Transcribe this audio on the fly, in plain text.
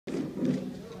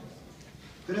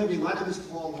Good evening. My name is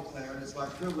Paul LeClerc, and it's my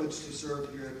privilege to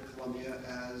serve here at Columbia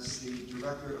as the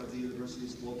director of the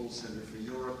university's Global Center for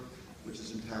Europe, which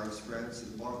is in Paris, France,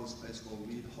 in a marvelous place called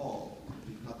Reed Hall. If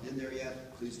you've not been there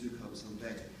yet, please do come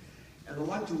someday. And I'd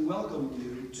like to welcome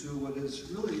you to what is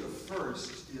really a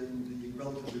first in the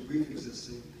relatively brief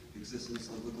existence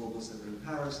of the Global Center in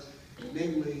Paris,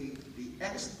 namely the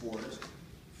export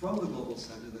from the Global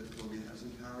Center that Columbia has in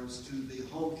Paris to the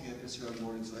home campus here on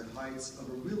Morningside Heights of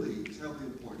a really terribly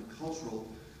important cultural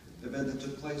event that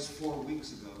took place 4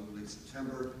 weeks ago, in late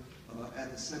September,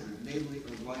 at the center, namely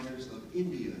a Writers of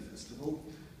India festival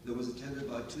that was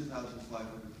attended by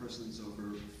 2,500 persons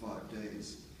over 5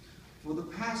 days. For the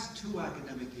past 2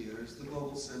 academic years, the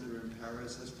Global Center in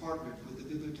Paris has partnered with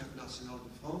the Bibliothèque Nationale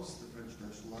de France, the French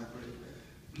National Library,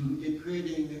 in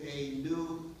creating a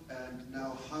new and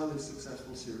now highly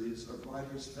successful series of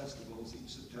writers' festivals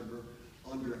each September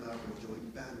under our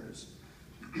joint banners.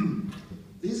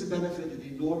 These have benefited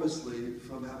enormously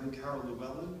from having Carol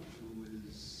Llewellyn, who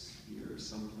is here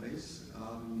someplace,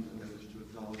 and I wish to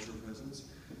acknowledge her presence,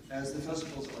 as the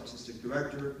festival's artistic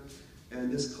director.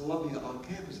 And this Columbia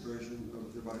on-campus version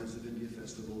of the Writers of India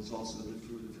Festival is also the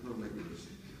fruit of her labors.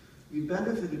 We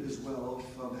benefited as well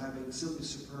from having simply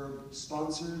superb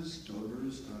sponsors,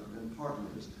 donors, and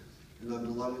partners. And I'm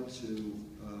delighted to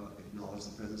acknowledge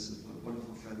the presence of my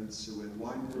wonderful friend Sue Ann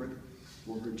Weinberg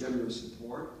for her generous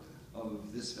support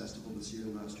of this festival this year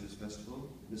and last year's festival.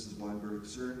 Mrs. Weinberg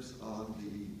serves on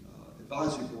the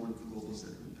advisory board of the Global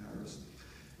Center in Paris.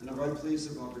 And I'm very pleased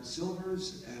that Robert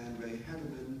Silvers and Ray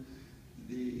Henneman,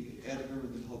 the editor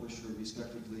and the publisher,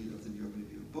 respectively, of the New York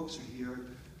Review of Books, are here,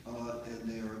 and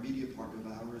they are a media partner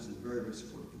of ours and very, very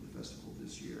supportive of the festival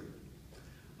this year.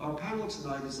 Our panel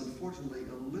tonight is unfortunately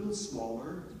a little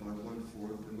smaller, by 1/4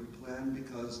 than we planned,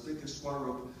 because Vikas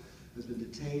Swarup has been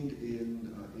detained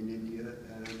in India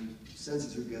and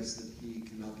senses her guests that he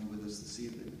cannot be with us this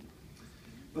evening.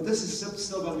 But this is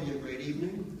still going to be a great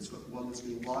evening. It's one that's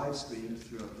being live streamed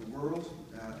throughout the world,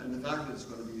 and the fact that it's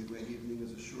going to be a great evening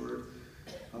is assured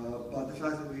by the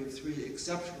fact that we have 3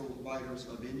 exceptional writers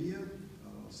of India,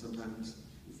 sometimes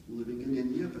living in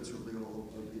India, but certainly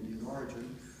all of Indian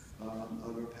origin, on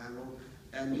our panel,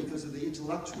 and because of the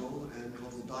intellectual and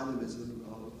cultural dynamism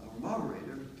of our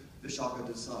moderator, Vishaka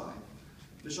Desai.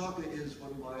 Vishaka is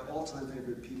one of my all-time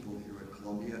favorite people here at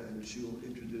Columbia, and she will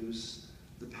introduce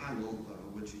the panel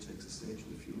when she takes the stage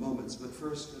in a few moments. But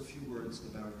first, a few words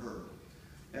about her.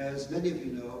 As many of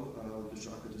you know,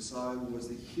 Vishaka Desai was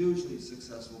the hugely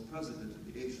successful president of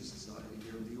the Asia Society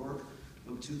here in New York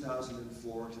from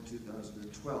 2004 to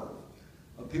 2012,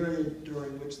 a period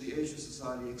during which the Asia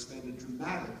Society expanded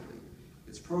dramatically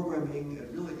its programming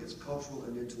and really its cultural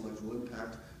and intellectual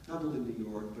impact, not only in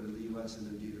New York, but in the US and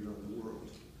indeed around the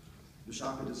world.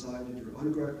 Vishaka Desai did her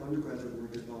undergraduate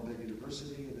work at Bombay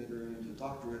University and then earned a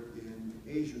doctorate in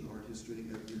Asian art history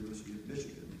at the University of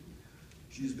Michigan.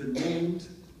 She's been named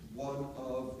one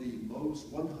of the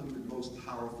 100 most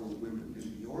powerful women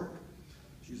in New York.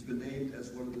 She's been named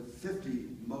as one of the 50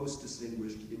 most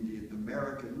distinguished Indian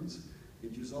Americans,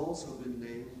 and she's also been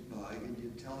named by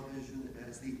Indian television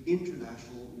as the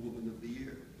International Woman of the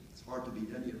Year. It's hard to beat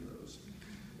any of those.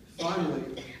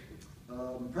 Finally,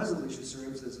 presently she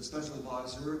serves as a special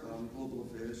advisor on global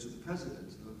affairs to the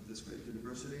president of this great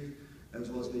university, as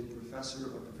well as being professor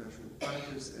of professional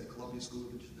practice at Columbia School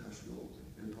of International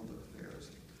and Public Affairs.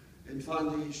 And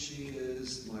finally, she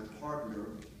is my partner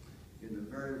in a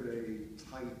very, very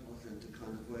tight, authentic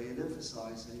kind of way, and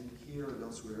emphasizing here and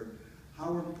elsewhere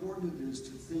how important it is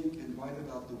to think and write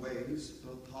about the ways,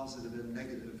 both positive and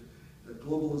negative, that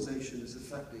globalization is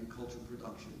affecting cultural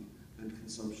production and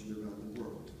consumption around the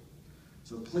world.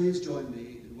 So please join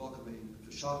me in welcoming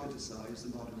Vishaka Desai as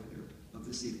the moderator of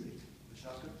this evening.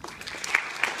 Vishaka?